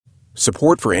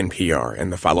Support for NPR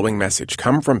and the following message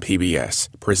come from PBS,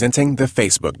 presenting The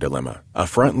Facebook Dilemma, a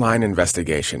frontline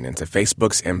investigation into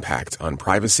Facebook's impact on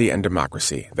privacy and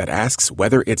democracy that asks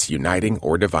whether it's uniting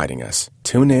or dividing us.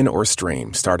 Tune in or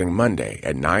stream starting Monday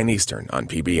at 9 Eastern on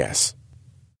PBS.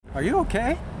 Are you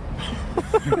okay?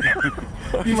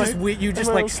 You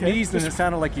just like sneezed and it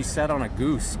sounded like you sat on a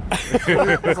goose.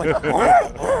 It was like,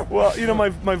 well, you know,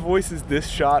 my voice is this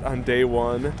shot on day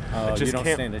one. Oh, you don't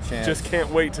stand a chance. Just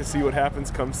can't wait to see what happens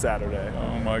come Saturday.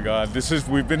 Oh my God,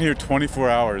 we've been here 24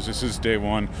 hours. This is day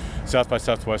one, South by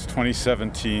Southwest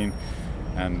 2017,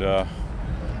 and Did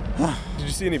you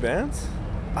see any bands?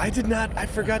 I did not. I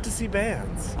forgot to see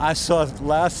bands.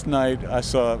 last night I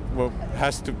saw what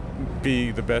has to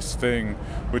be the best thing,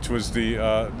 which was the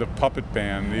puppet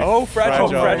band. Fragile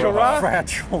Rock.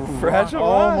 Fragile Rock.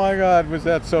 Oh my God, was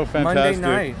that so fantastic?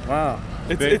 Monday night. Wow.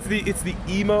 It's the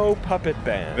emo puppet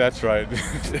band. That's right.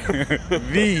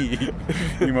 The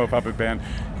emo puppet band.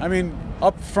 I mean,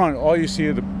 up front, all you see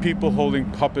are the people holding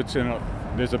puppets, and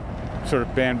there's a sort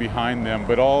of band behind them,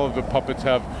 but all of the puppets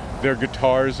have their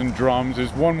guitars and drums.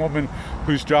 There's one woman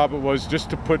whose job it was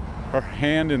just to put her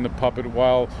hand in the puppet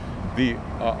while the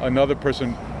another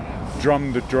person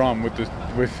drummed the drum with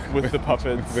the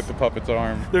puppet's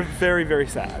arm. They're very, very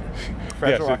sad.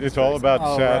 Yes, it's all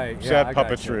about sad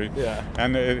puppetry. Yeah.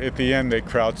 And at the end, they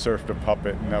crowd surfed a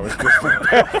puppet, and that was just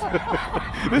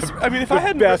if I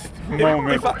hadn't best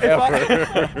moment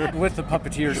ever. With the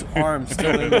puppeteer's arm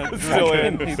still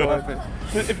in the puppet.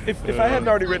 If I hadn't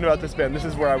already written about this band, this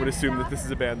is where I would assume that this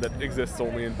is a band that exists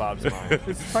only in Bob's mind.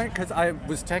 It's funny because I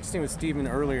was texting with Stephen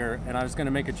earlier, and I was going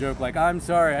to make a joke like, "I'm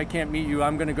sorry, I can't meet you.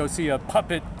 I'm going to go see a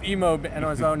puppet emo band." And I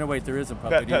was, "Oh no, wait, there is a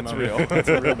puppet emo." That's real.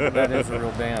 That is a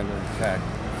real band, in fact.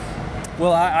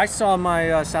 Well, I saw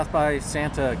my South by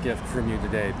Santa gift from you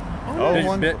today.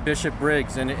 Bishop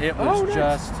Briggs, and it was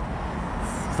just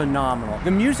phenomenal.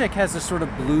 The music has a sort of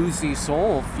bluesy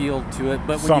soul feel to it,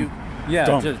 but when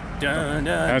just dun, dun,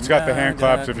 and it's got the hand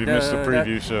claps if you missed the dun,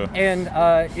 preview show. And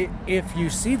if you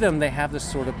see them, they have this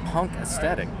sort of punk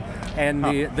aesthetic. And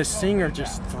the singer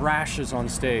just thrashes on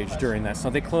stage during that. So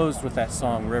they closed with that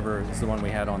song, River, is the one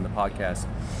we had on the podcast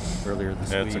earlier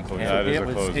this week. It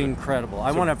was incredible.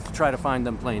 I want to try to find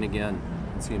them playing again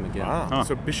and see them again. Wow. Huh.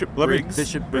 So Bishop Briggs?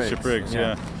 Bishop Briggs,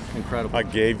 yeah. Incredible. I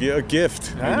gave you a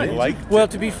gift. Nice. You liked it. Well,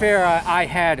 to be fair, I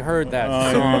had heard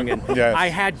that song, and I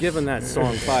had given that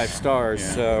song 5 stars,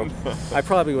 so I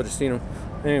probably would have seen them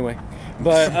anyway.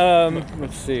 But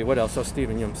let's see, what else? Oh,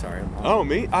 Stephen, I'm sorry.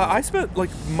 Me? I spent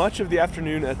much of the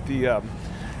afternoon at the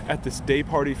at this day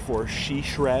party for She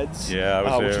Shreds, I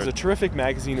was there. Which is a terrific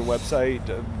magazine and website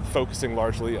focusing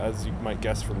largely, as you might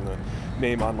guess from the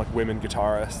name, on women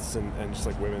guitarists and just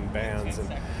women bands.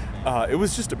 And it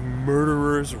was just a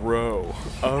murderer's row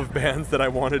of bands that I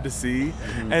wanted to see,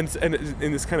 and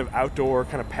in this kind of outdoor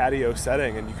kind of patio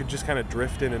setting, and you could just kind of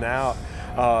drift in and out.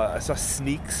 I saw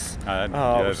Sneaks. That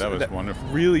was wonderful.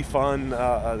 Really fun,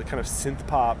 the kind of synth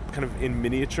pop, kind of in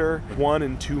miniature, 1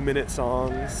 and 2 minute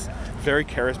songs. Very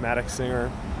charismatic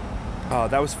singer.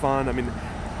 That was fun. I mean,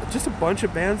 just a bunch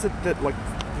of bands that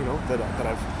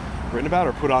I've written about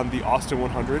or put on the Austin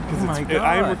 100 because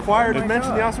I am required to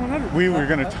mention the Austin 100. We were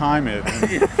going to time it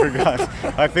and forgot.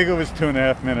 I think it was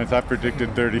 2.5 minutes. I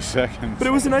predicted 30 seconds. But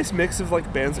it was a nice mix of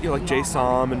bands like Jay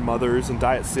Som and Mothers and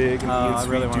Diet Sig and Ian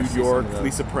Sweet, Dude York,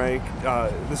 Lisa Prank,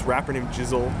 this rapper named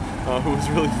Jizzle, who was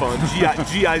really fun. Gizzle,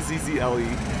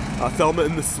 Thelma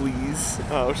and the Sleaze,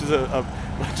 which is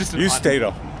just you stayed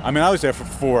up. I mean, I was there for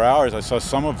 4 hours. I saw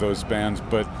some of those bands,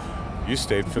 but you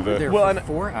stayed for the. There for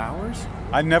 4 hours?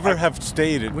 I never have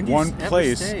stayed at one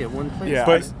place. Stay at one place? Yeah,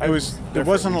 but there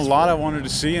wasn't a lot I wanted to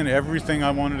see, and everything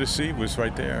I wanted to see was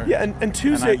right there. Yeah, and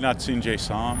Tuesday. And I'd not seen Jay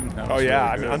Som.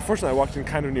 Unfortunately, I walked in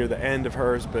kind of near the end of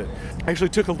hers, but I actually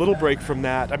took a little break from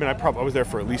that. I mean, I was there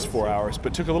for at least 4 hours,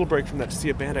 but took a little break from that to see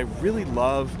a band I really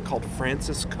love called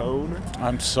Frances Cone.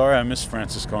 I'm sorry, I missed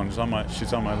Frances Cone. She's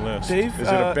on my list. Dave, is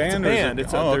it a band?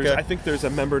 It's a band. Okay. I think there's a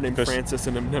member named Frances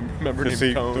and a member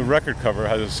named Cone. The record cover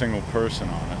has a single person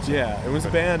on it. So. Yeah, it was a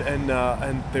band,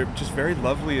 and they're just very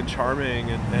lovely and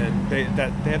charming, and they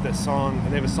have that song,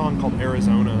 and they have a song called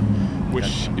Arizona,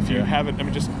 which if you haven't,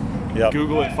 just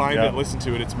Google it, find it, listen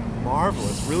to it. It's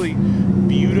marvelous, really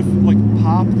beautiful,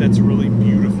 pop that's really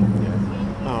beautiful.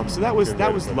 Yeah. So that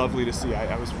was lovely to see.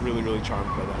 I was really, really charmed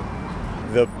by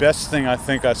that. The best thing I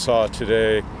think I saw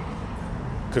today,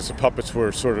 because the puppets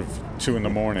were sort of 2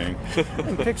 a.m.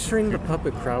 I'm picturing the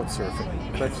puppet crowd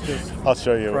surfing. That's just I'll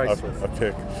show you a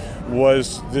pic.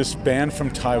 Was this band from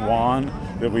Taiwan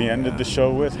that we ended the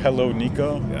show with, Hello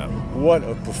Nico? Yeah. What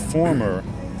a performer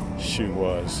she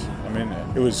was. I mean,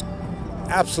 it was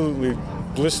absolutely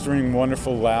blistering,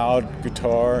 wonderful, loud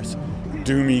guitars,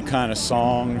 doomy kind of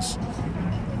songs,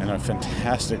 and a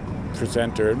fantastic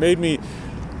presenter. It made me,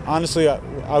 honestly,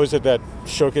 I was at that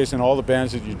showcase, and all the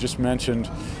bands that you just mentioned,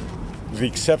 with the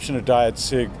exception of Diet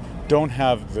Sig, don't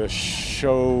have the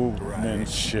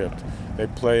showmanship. They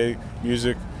play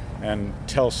music and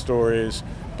tell stories,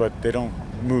 but they don't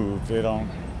move. They don't.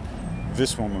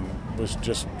 This woman was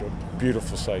just a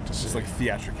beautiful sight to see. It's like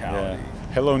theatricality.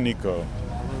 Yeah. Hello, Nico.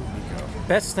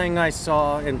 Best thing I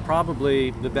saw, and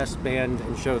probably the best band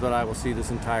and show that I will see this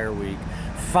entire week.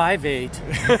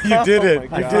 5/8. You did it.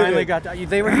 Oh I finally got.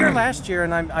 They were here last year,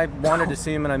 and I wanted to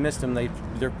see them, and I missed them.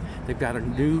 They've got a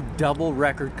new double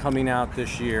record coming out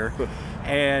this year,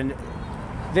 and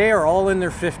they are all in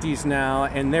their 50s now,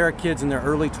 and there are kids in their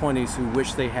early 20s who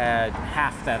wish they had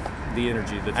half the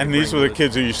energy that they And these bring were to the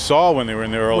kids who you saw when they were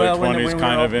in their early 20s,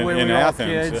 kind of in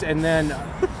Athens. Kids, and then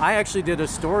I actually did a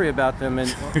story about them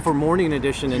for Morning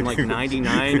Edition in like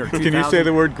 99 or 2000. Can you say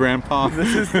the word grandpa?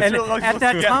 And at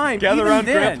that time, gather even around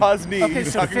then, Grandpa's knee. Okay,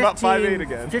 so Talking about 5/8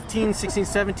 again. 15, 16,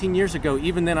 17 years ago,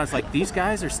 even then I was like, these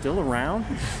guys are still around?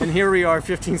 And here we are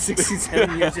 15, 16,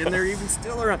 17 years, and they're even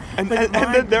still around. And then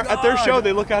they're at their show,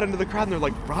 they look out into the crowd and they're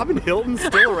like, Robin Hilton's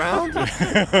still around?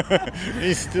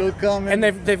 He's still coming. And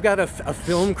they've got a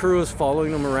film crew is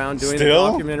following them around doing Still?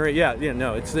 a documentary. Yeah,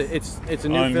 no, it's a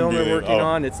new film they're working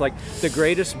on. It's like the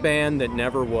greatest band that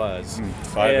never was.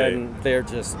 5/8. And they're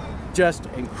just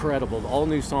incredible. All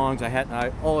new songs.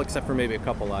 All except for maybe a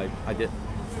couple I did.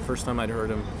 First time I'd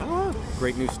heard them.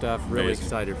 Great new stuff. Really Amazing.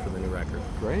 excited for the new record.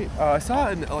 Great. I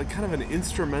saw kind of an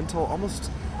instrumental,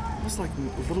 almost like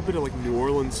a little bit of like New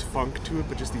Orleans funk to it,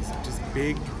 but just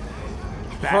big.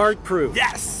 Hard Proof.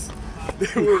 Yes.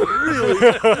 They were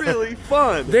really, really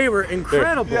fun. They were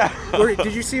incredible. Yeah.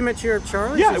 Did you see them at Cheer Up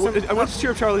Charlie's? Yeah, I went to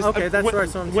Cheer Up Charlie's. Okay, that's where I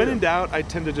saw them When too. in doubt, I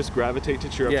tend to just gravitate to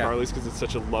Cheer Up Yeah. Charlie's because it's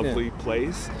such a lovely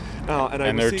place.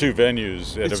 And there are two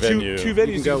venues at a venue. Two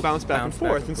venues you go can bounce back and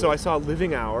forth. And so I forth. saw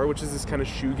Living Hour, which is this kind of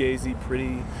shoegazy,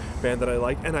 pretty band that I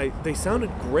like. And they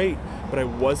sounded great, but I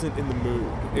wasn't in the mood.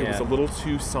 It was a little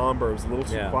too somber. It was a little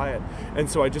too quiet. And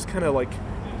so I just kind of like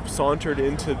sauntered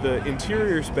into the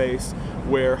interior space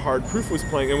where Hard Proof was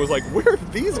playing and was like, where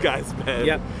have these guys been?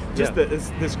 Yep. Just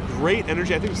this great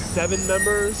energy. I think it was 7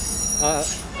 members.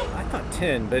 I thought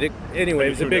 10, but anyway, it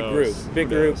was a Who big knows? group. Big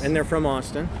Who group, knows? and they're from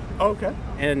Austin. Oh, okay.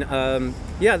 And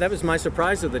that was my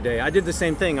surprise of the day. I did the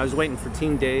same thing. I was waiting for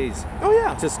Teen Days Oh,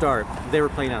 yeah. to start. They were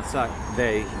playing outside.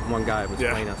 One guy was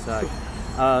playing outside.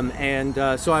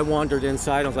 So I wandered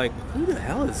inside. I was like, who the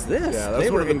hell is this? Yeah, that's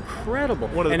they one were of the- incredible.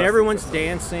 one of the And best everyone's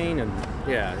things I saw. dancing, and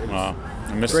it was Wow.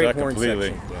 I missed great that horn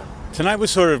completely. section. Tonight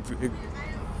was sort of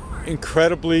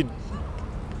incredibly,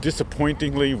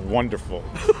 disappointingly wonderful.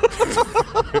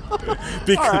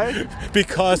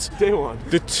 Because Day one.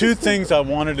 the two things I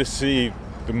wanted to see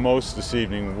the most this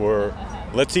evening were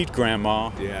Let's Eat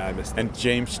Grandma Yeah, I missed and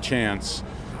James Chance.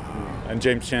 And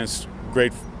James Chance,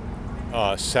 great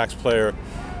sax player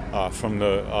from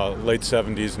the late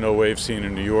 70s no wave scene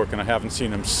in New York, and I haven't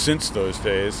seen him since those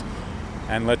days.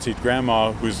 And Let's Eat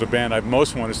Grandma, who's the band I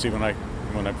most want to see I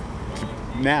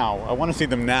want to see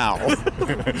them now.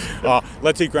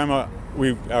 Let's Eat Grandma,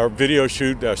 our video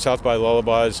shoot, South by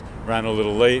Lullabies, ran a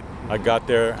little late. I got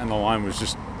there and the line was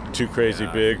just too crazy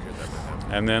big.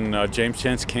 And then James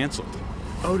Chance canceled.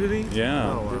 Oh, did he?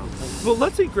 Yeah. Oh, wow. Well,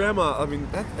 Let's Eat Grandma. I mean,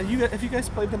 have you guys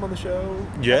played them on the show?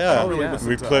 Yeah, I don't really yeah. listen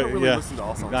we to, I played. don't really Yeah, listen to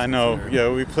all songs. I know.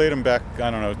 Yeah, we played them back. I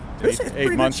don't know, It's a eight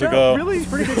pretty months good show. ago. Really? It's a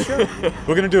pretty good show.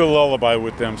 We're gonna do a lullaby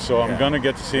with them, so I'm Yeah. gonna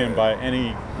get to see them by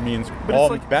any means, But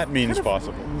all it's like that means kind of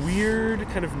possible. Weird,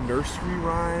 kind of nursery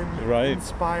rhyme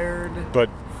inspired. But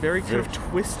Very kind of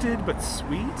twisted but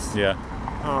sweet. yeah,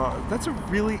 That's a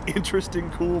really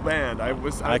interesting, cool band.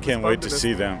 I can't wait to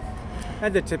see them. I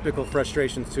had the typical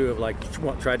frustrations too of like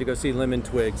tried to go see Lemon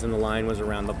Twigs and the line was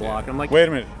around the block. I'm like, Wait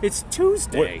a minute. it's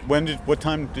Tuesday. What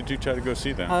time did you try to go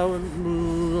see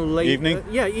them? Late Evening?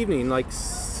 yeah, evening, like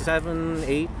 7,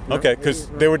 8. Okay, because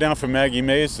they were down for Maggie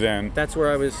Mays then. That's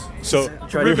where I was. So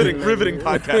trying to- riveting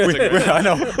podcasting. I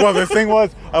know. Well, the thing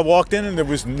was, I walked in and there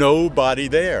was nobody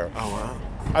there. Oh wow.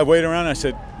 I waited around. I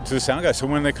said to the sound guy, "So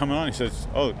when are they coming on?" He says,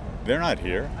 "Oh, they're not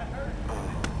here."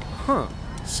 Huh.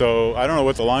 So I don't know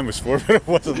what the line was for, but it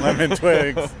wasn't Lemon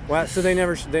Twigs. Wow. So they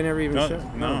never even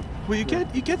showed. No. Well, you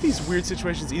get these weird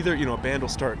situations. Either a band will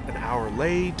start an hour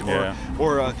late,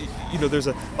 or there's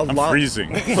a I'm lot.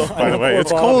 freezing. By the way, Poor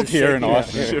it's Bob cold is here in shaking.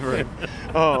 Austin. Shivering.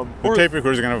 The tape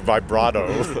recorder's gonna have vibrato.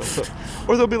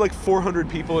 Or there'll be like 400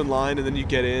 people in line, and then you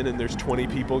get in, and there's 20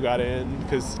 people got in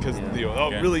because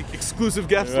Yeah. really exclusive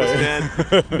guest list,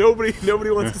 man.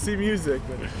 Nobody wants to see music.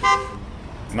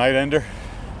 Night Ender?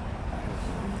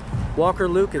 Walker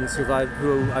Lukens,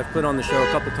 who I've put on the show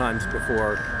a couple times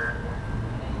before.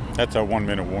 That's our 1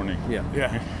 minute warning.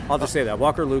 Yeah. I'll just say that.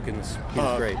 Walker Lukens, he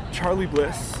was great. Charlie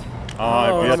Bliss.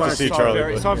 I've yet to see Charlie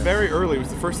Bliss. I saw it very early. It was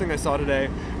the first thing I saw today.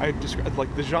 I described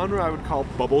like the genre I would call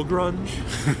bubble grunge.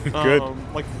 Good.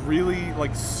 Like really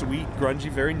like sweet grungy,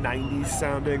 very 90s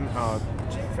sounding,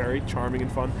 very charming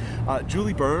and fun.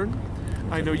 Julie Byrne.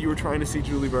 I know you were trying to see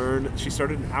Julie Byrne. She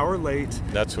started an hour late.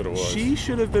 That's what it was. She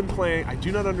should have been playing. I do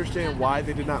not understand why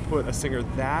they did not put a singer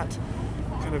that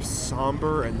kind of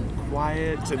somber and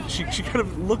quiet, and she kind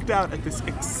of looked out at this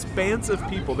expanse of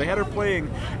people. They had her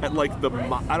playing at like the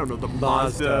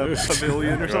Mazda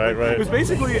Pavilion or something. Right. It was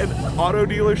basically an auto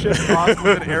dealership crossed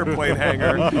with an airplane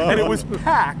hangar, and it was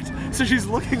packed. So she's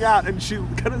looking out, and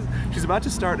she's about to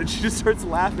start, and she just starts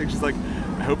laughing. She's like,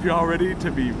 I hope you're all ready to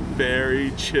be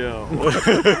very chill.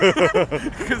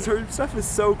 Because her stuff is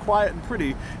so quiet and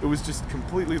pretty, it was just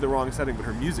completely the wrong setting, but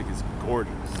her music is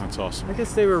gorgeous. That's awesome. I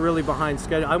guess they were really behind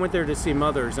schedule. I went there to see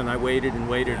Mothers, and I waited,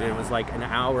 and it was like an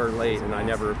hour late, and they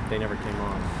never came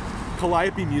on.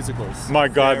 Calliope musicals. My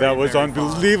God, very, that was very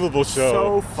unbelievable fun. show.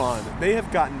 So fun. They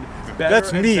have gotten better.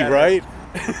 That's and me, better. right?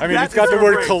 I mean, it's got the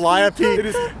word Calliope. It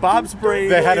is Bob's brain.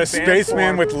 They had a in band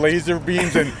spaceman form. with laser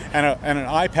beams and an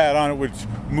iPad on it with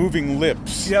moving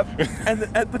lips. Yep.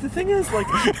 But the thing is, like,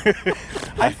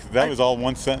 that was all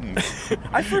one sentence.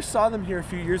 I first saw them here a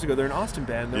few years ago. They're an Austin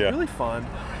band. They're really fun.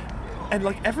 And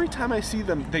like every time I see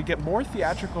them, they get more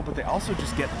theatrical, but they also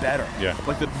just get better. Yeah.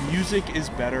 Like the music is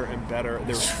better and better.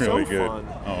 They're It's so really good. fun.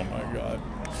 Oh my God.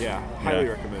 Yeah. Highly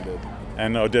recommended.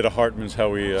 And Odetta Hartman's how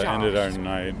we ended our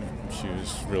night. She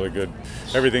was really good.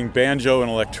 Everything banjo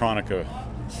and electronica.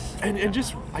 And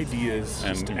just ideas.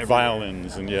 And just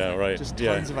violins and Just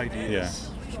tons of ideas.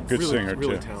 Yeah. Good really, singer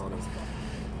really too. Talented.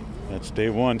 That's day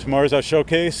one. Tomorrow's our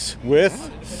showcase with...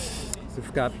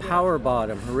 We've got Power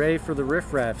Bottom, Hooray for the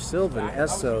Riff Raff, Sylvan,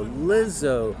 Esso,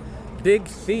 Lizzo, Big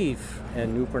Thief,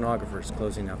 and New Pornographers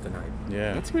closing out the night.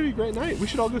 Yeah. That's going to be a great night. We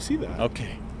should all go see that.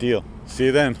 Okay. Deal. See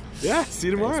you then. Yeah. See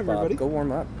you tomorrow, Thanks, Bob. everybody. Go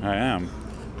warm up. I am.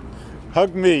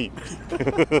 Hug me. Good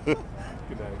night.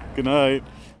 Good night.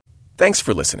 Thanks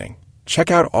for listening.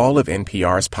 Check out all of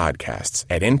NPR's podcasts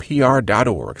at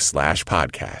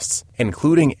npr.org/podcasts,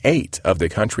 including 8 of the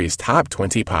country's top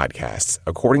 20 podcasts,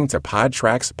 according to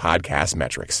Podtrac's podcast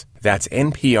metrics. That's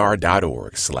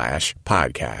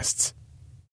npr.org/podcasts.